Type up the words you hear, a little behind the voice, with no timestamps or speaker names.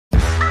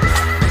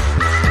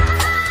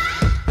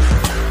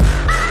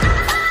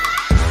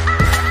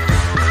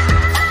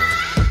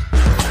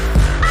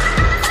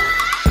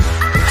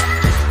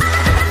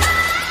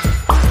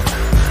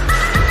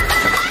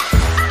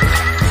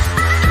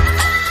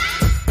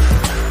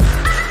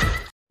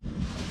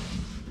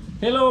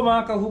Hello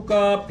mga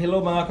kahukap!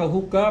 Hello mga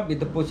kahukap!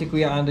 Ito po si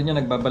Kuya Ando nyo.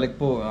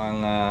 Nagbabalik po ang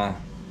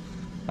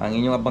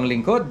inyong abang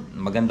lingkod.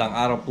 Magandang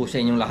araw po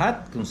sa inyong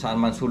lahat kung saan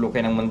man sulok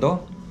kayo ng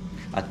mundo.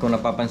 At kung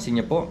napapansin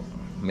nyo po,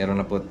 meron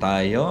na po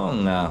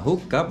tayong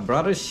hookup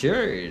brother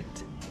shirt.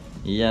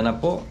 Yan na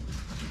po.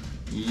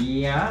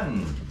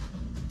 Yan.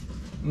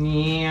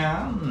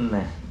 Yan.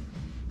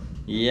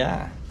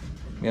 Yeah.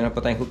 Meron na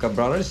po tayong hookup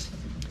brothers.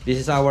 This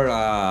is our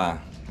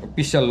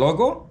official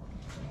logo.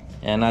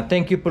 And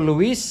thank you for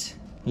Luis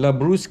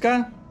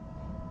Labrusca.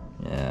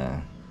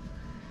 Yeah.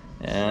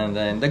 And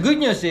then the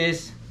good news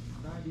is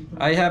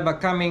I have a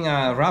coming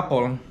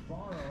raffle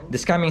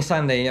this coming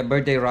Sunday, a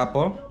birthday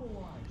raffle,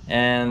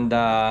 and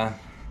I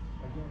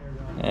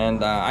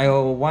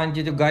want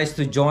you guys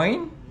to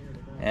join.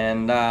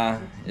 And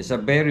it's a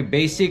very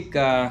basic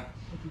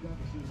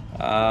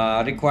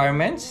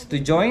requirements to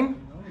join.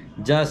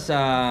 Just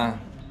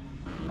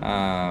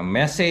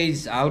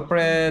message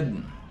Alfred,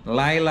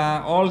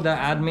 Laila, all the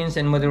admins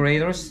and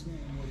moderators,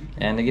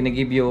 and they're gonna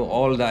give you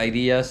all the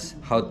ideas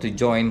how to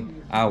join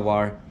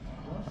our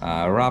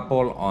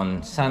raffle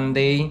on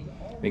Sunday.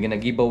 We're gonna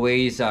give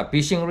away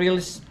fishing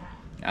reels,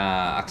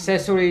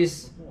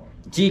 accessories,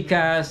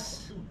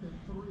 GCash,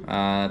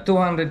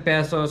 200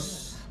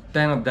 pesos,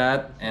 10 of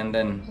that, and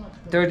then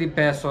 30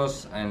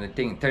 pesos, and I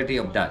think 30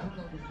 of that,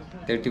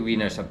 30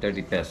 winners of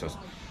 30 pesos.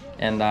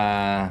 And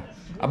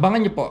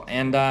abangan nyo po.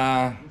 And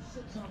I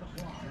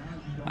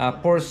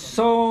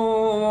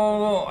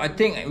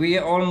think we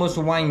are almost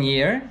 1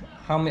 year.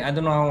 How many? I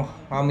don't know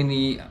how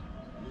many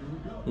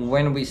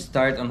when we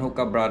start on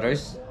Hookup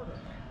Brothers,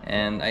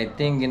 and I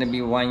think gonna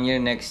be 1 year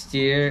next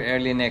year,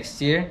 early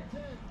next year.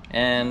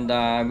 And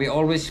we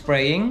always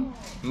praying,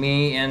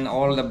 me and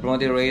all the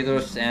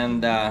moderators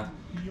and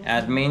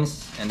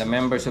admins and the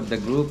members of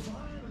the group,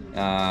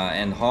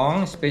 and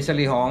Hong,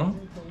 especially Hong,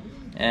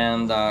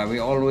 and we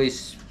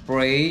always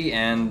pray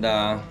and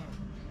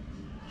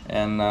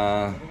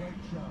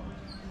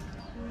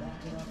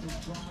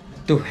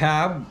to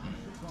have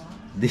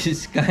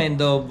this kind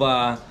of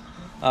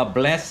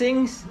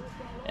blessings.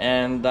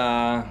 And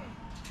I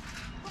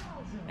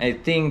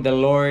think the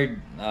Lord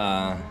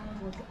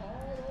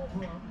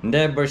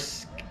never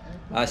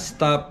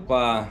stop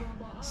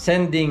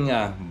sending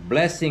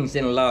blessings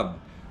and love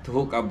to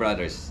Hookup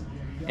Brothers.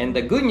 And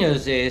the good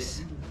news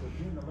is,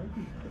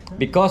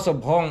 because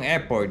of Hong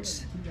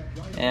efforts,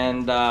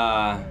 and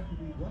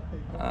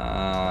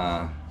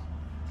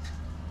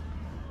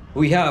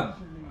we have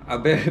a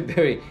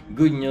very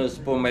good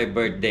news for my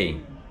birthday.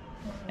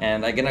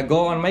 And I'm gonna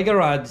go on my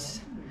garage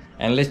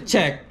and let's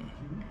check.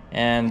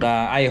 And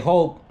I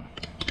hope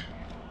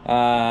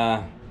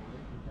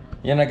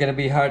you're not gonna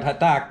be heart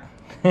attack.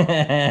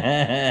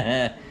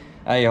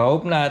 I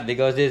hope not,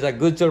 because it's a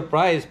good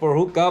surprise for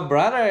Hookup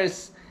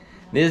Brothers.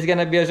 This is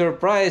gonna be a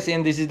surprise,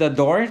 and this is the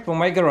door for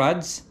my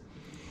garage.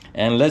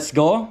 And let's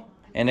go,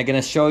 and I'm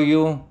gonna show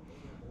you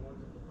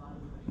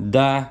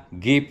the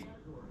gift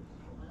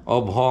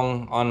of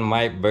Hong on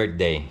my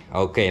birthday.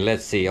 Okay,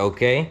 let's see.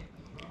 Okay,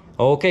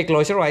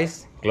 close your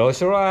eyes.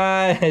 Close your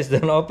eyes.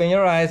 Don't open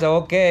your eyes.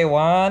 Okay,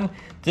 1,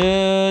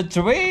 2,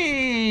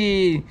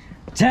 3.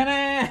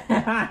 Ta-da!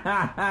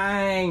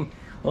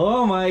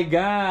 Oh my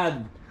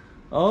God!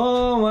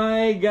 Oh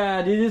my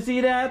God! Did you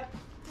see that?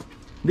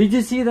 Did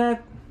you see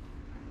that?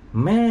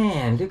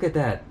 Man, look at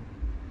that!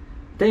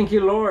 Thank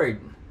you, Lord.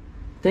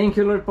 Thank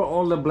you, Lord, for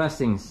all the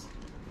blessings.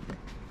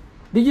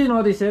 Did you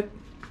notice it?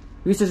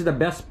 Which is the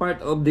best part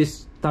of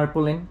this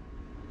tarpaulin?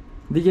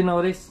 Did you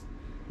notice?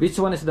 Which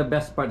one is the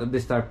best part of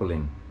this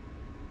tarpaulin?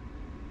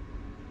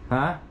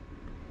 Huh?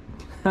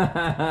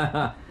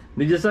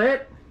 Did you see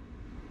it?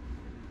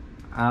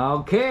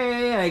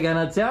 Okay, I'm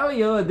gonna tell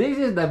you. This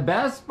is the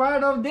best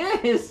part of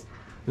this.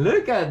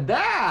 Look at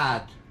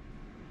that.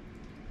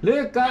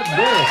 Look at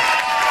this.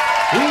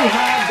 We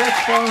have the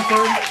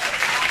sponsor,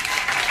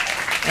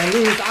 and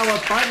this is our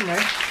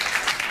partner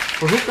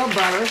for Hookup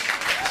Brothers,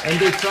 and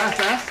they trust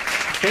us.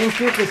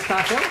 Thank you,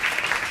 FishTackle,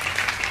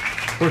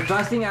 for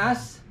trusting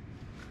us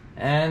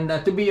and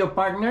to be your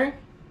partner.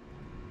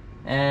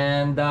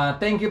 And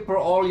thank you for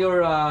all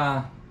your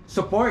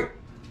support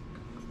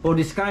for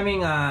this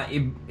coming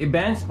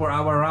events for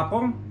our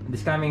raffle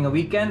this coming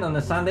weekend on the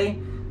Sunday.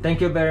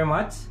 Thank you very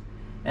much.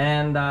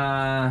 And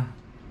I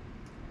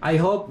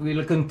hope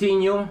we'll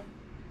continue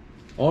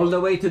all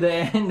the way to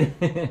the end.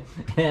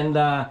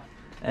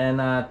 and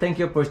thank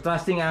you for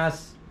trusting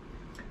us.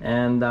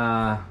 And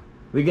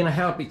we're gonna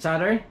help each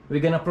other.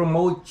 We're gonna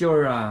promote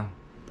your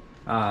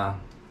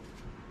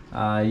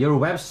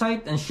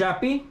website and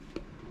Shopee.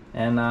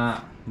 And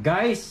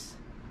guys,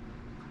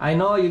 I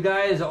know you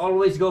guys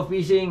always go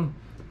fishing.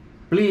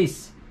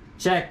 Please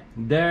check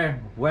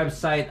their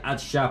website at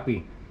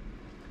Shopee.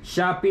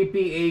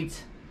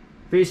 Shopee.ph,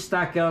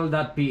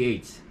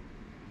 FishTackle.Ph,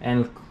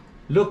 and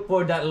look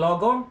for that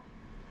logo.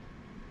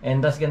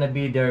 And that's gonna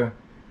be their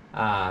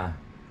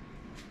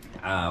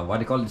what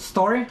do you call it,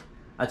 store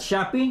at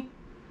Shopee.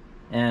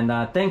 And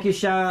thank you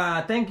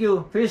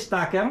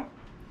FishTackle,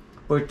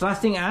 for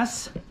trusting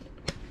us.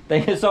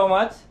 Thank you so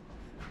much.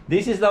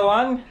 This is the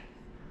one.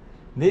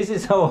 This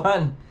is the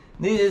one.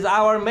 This is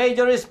our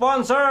major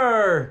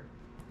sponsor.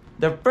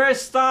 The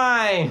first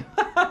time.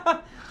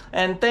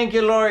 And thank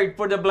you, Lord,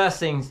 for the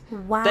blessings.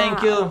 Wow.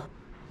 Thank you,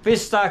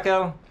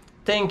 FishTackle.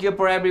 Thank you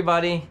for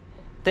everybody.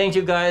 Thank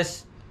you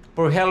guys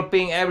for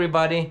helping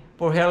everybody,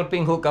 for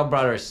helping Hookup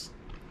Brothers.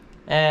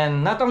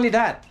 And not only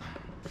that,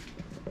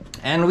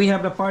 and we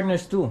have the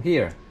partners too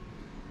here.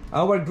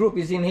 Our group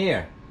is in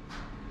here.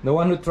 The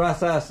one who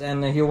trusts us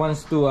and he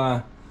wants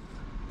to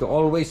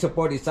always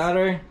support each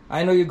other.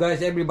 I know you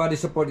guys, everybody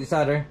support each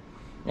other.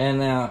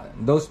 And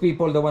those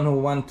people, the one who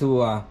want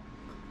to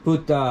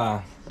put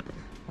their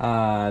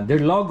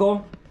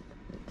logo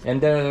and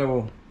their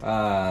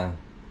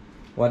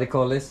what they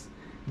call this.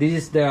 This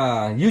is the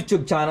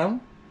YouTube channel.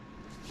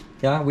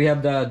 Yeah, we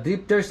have the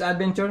Drifters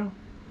Adventure.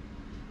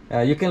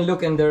 You can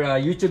look in their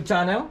YouTube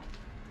channel,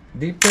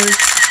 Drifters,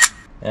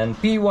 and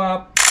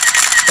PWAF,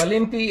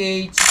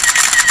 TALIM.Ph,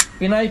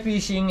 Pinay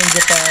Fishing in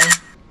Japan,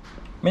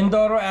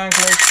 Mindoro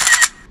Anglers,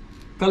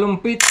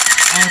 Kalumpit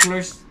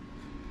Anglers,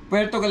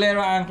 Puerto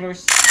Galera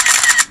Anglers,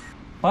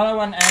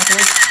 Palawan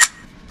Anglers,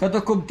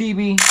 Katukub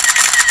TV,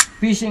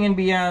 Fishing and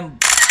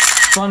Beyond,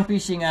 Fun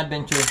Fishing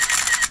Adventure.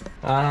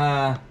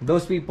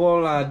 Those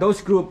people,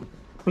 those group,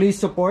 please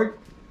support,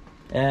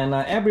 and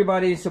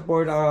everybody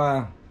support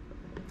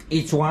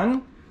each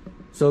one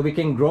so we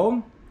can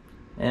grow.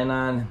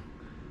 And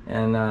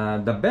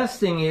the best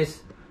thing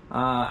is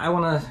I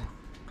want to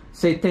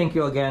say thank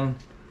you again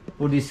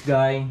for this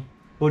guy,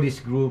 for this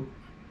group,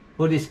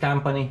 for this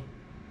company.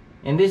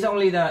 And this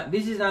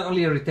is not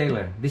only a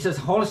retailer, this is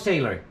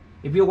wholesaler.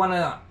 If you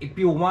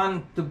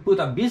want to put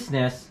a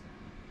business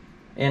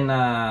in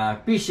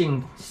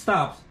fishing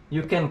stuff,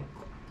 you can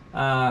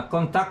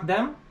contact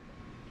them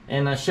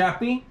in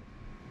Shopee,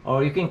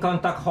 or you can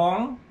contact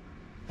Hong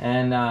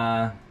and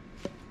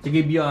to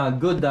give you a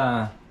good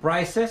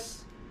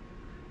prices.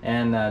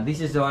 And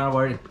this is one of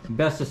our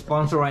best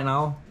sponsor right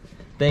now.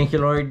 Thank you,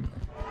 Lord.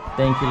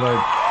 Thank you, Lord.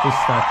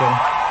 FishTackle.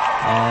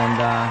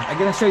 And I'm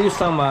gonna show you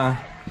some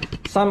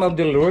of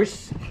the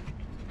lures.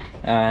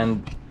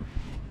 And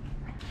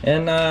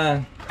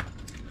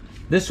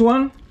this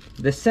one,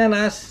 they sent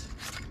us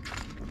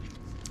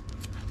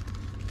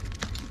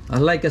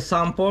like a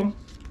sample,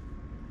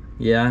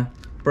 yeah,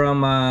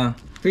 from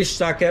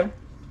FishTackle.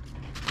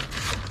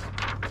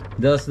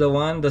 That's the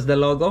one, that's the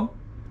logo.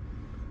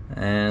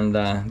 And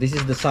this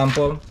is the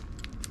sample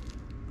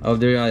of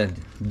the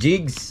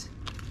jigs.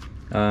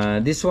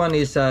 This one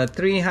is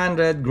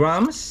 300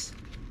 grams.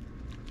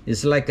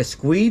 It's like a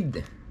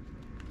squid.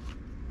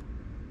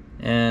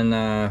 And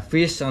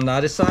fish on the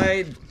other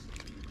side.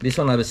 This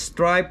one has a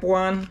stripe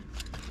one,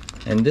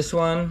 and this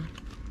one.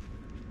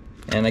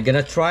 And I'm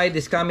gonna try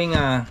this coming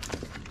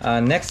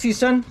next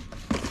season.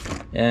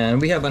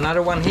 And we have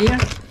another one here.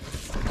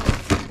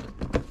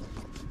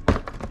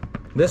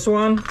 This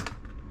one.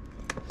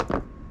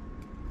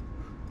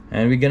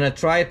 And we're gonna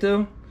try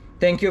to.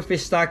 Thank you,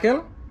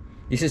 FishTackle.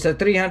 This is a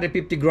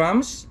 350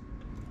 grams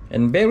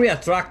and very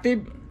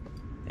attractive.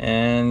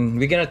 And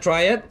we're gonna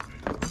try it.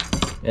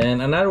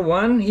 And another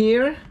one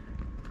here.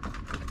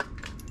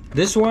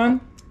 This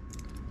one.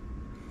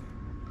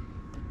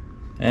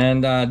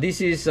 And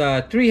this is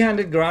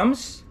 300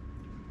 grams.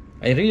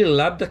 I really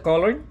love the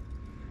color.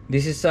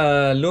 This is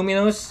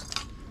luminous.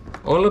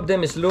 All of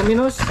them is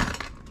luminous.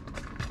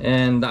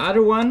 And the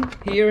other one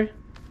here,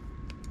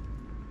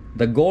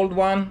 the gold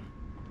one,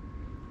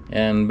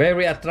 and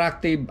very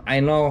attractive.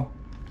 I know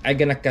I'm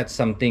gonna catch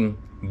something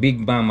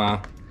big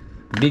mama,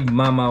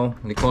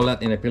 we call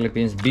that in the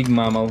Philippines, big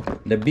mama,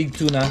 the big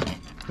tuna.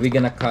 We're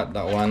gonna cut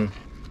that one.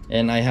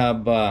 And I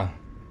have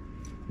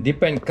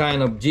different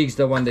kind of jigs,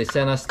 the one they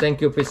sent us.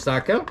 Thank you,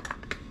 FishTackle,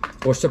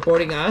 for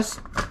supporting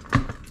us.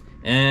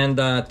 And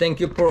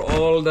thank you for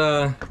all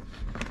the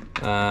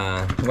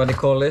what they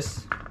call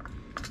this,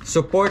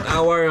 support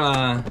our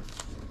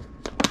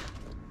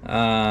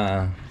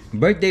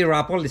birthday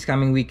raffle this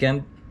coming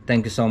weekend.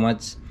 Thank you so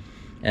much.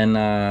 And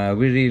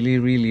we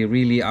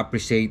really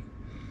appreciate.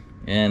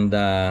 And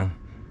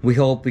we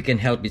hope we can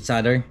help each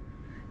other.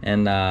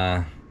 And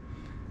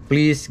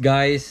please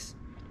guys,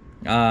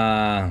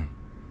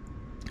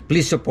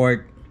 please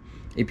support.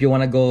 If you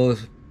want to go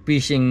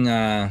fishing,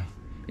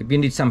 if you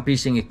need some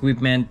fishing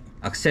equipment,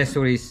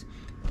 accessories,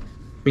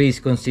 please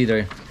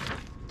consider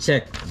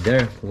check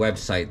their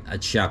website at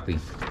Shopee.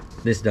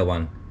 This is the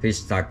one,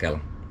 FishTackle.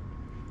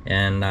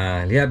 And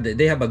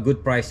they have a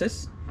good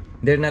prices.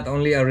 They're not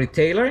only a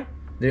retailer,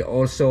 they're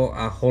also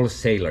a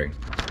wholesaler.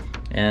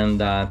 And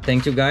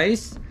thank you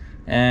guys.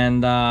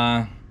 And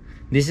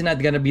this is not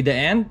gonna be the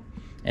end.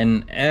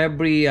 And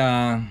every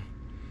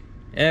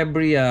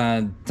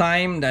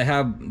time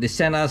they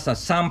send us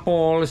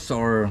samples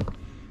or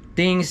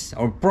things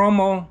or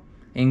promo,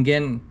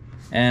 again,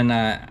 and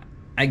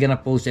I'm gonna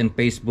post in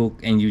Facebook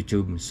and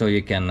YouTube, so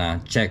you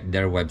can check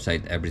their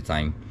website every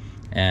time.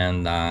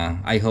 And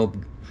I hope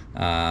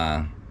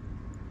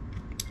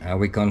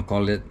we can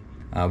call it,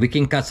 we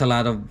can catch a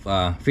lot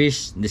of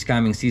fish this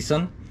coming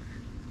season.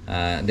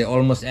 The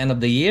almost end of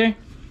the year.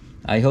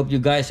 I hope you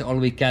guys are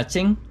always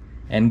catching.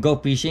 And go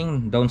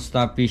fishing. Don't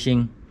stop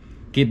fishing.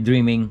 Keep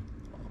dreaming.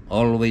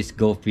 Always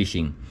go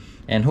fishing.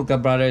 And Hookah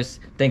Brothers,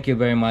 thank you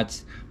very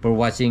much for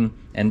watching.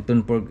 And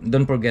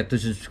don't forget to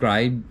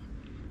subscribe.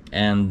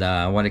 And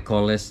what I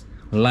call this,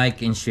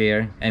 like and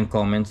share and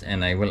comments,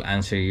 and I will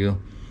answer you.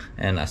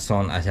 And as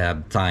soon as I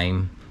have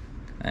time.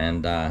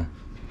 And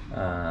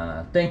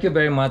thank you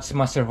very much,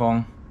 Master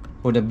Hong,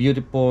 for the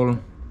beautiful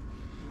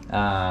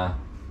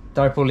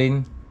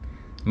tarpaulin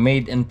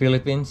made in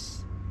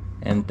Philippines.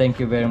 And thank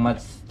you very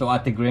much to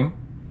Ate Grim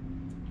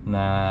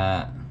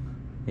na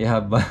you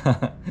have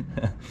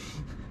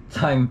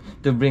time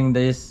to bring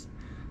this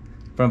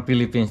from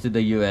Philippines to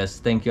the US.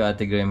 Thank you,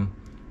 Ate Grim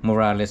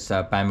Morales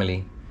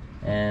family.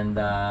 And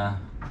I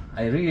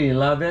really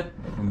love it.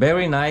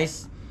 Very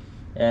nice.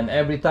 And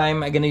every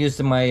time I'm gonna use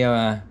my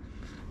I'm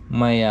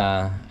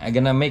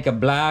gonna make a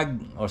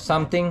blog or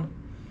something,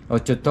 or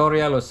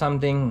tutorial or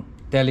something,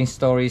 telling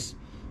stories.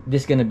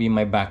 This gonna be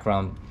my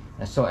background.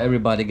 So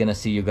everybody gonna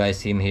see you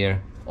guys in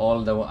here,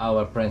 all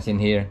our friends in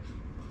here,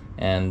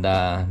 and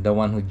the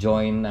one who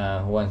joined,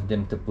 who wants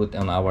them to put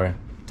on our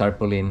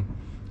tarpaulin.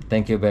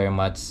 Thank you very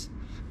much.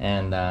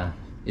 And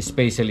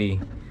especially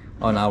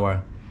on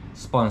our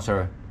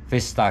sponsor,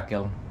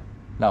 FishTackle,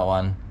 that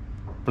one.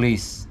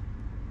 Please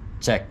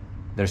check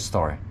their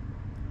store,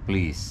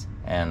 please.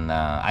 And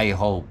I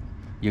hope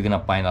you're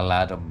gonna find a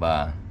lot of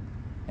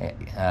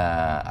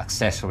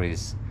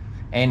accessories,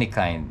 any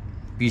kind,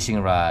 fishing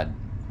rod,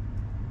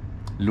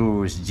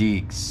 lures,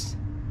 jigs,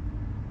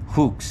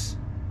 hooks,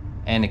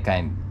 any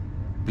kind.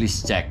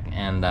 Please check.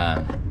 And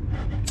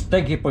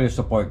thank you for your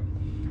support,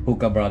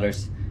 Hookah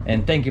Brothers,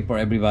 and thank you for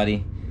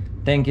everybody.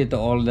 Thank you to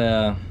all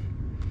the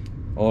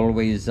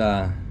always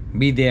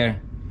be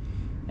there.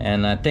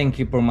 And thank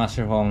you for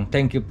Master Hong.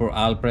 Thank you for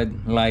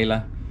Alfred,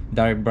 Lila,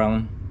 Dark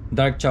Brown,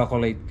 Dark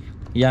Chocolate,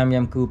 Yam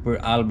Yam Cooper,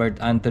 Albert,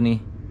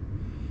 Anthony,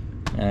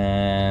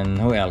 and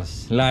who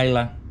else?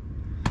 Lila.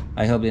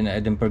 I hope I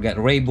didn't forget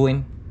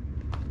Raybuin.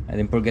 I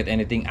didn't forget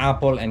anything.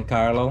 Apple and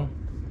Carlo.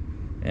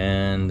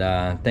 And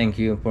thank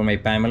you for my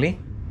family.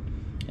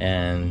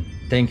 And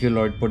thank you,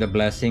 Lord, for the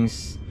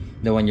blessings,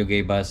 the one you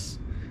gave us.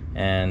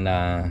 And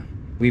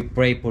we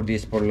pray for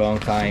this for a long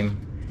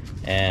time,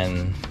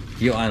 and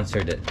you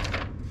answered it.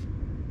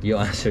 You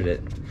answered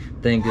it.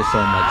 Thank you so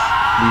much.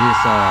 This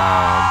is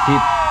a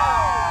gift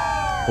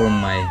for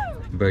my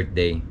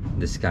birthday,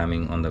 this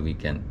coming on the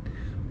weekend.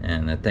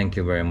 And thank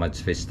you very much,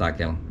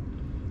 FishTackle.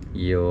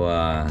 You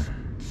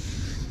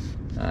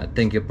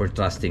thank you for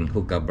trusting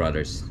Hookah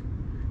Brothers.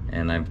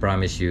 And I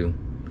promise you,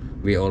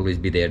 we always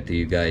be there to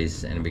you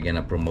guys, and we're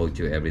gonna promote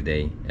you every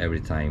day,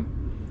 every time.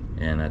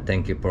 And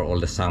thank you for all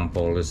the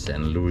samples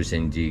and lures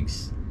and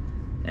jigs.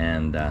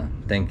 And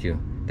thank you,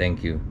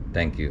 thank you,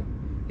 thank you.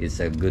 It's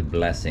a good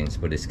blessings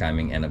for this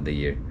coming end of the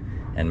year.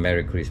 And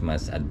Merry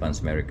Christmas,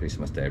 advance Merry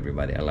Christmas to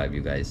everybody. I love you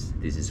guys.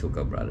 This is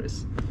Hookah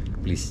Brothers.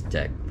 Please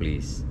check,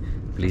 please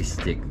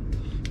check,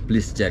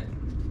 please check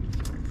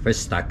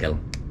FishTackle.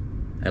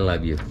 I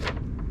love you.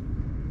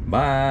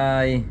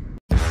 Bye.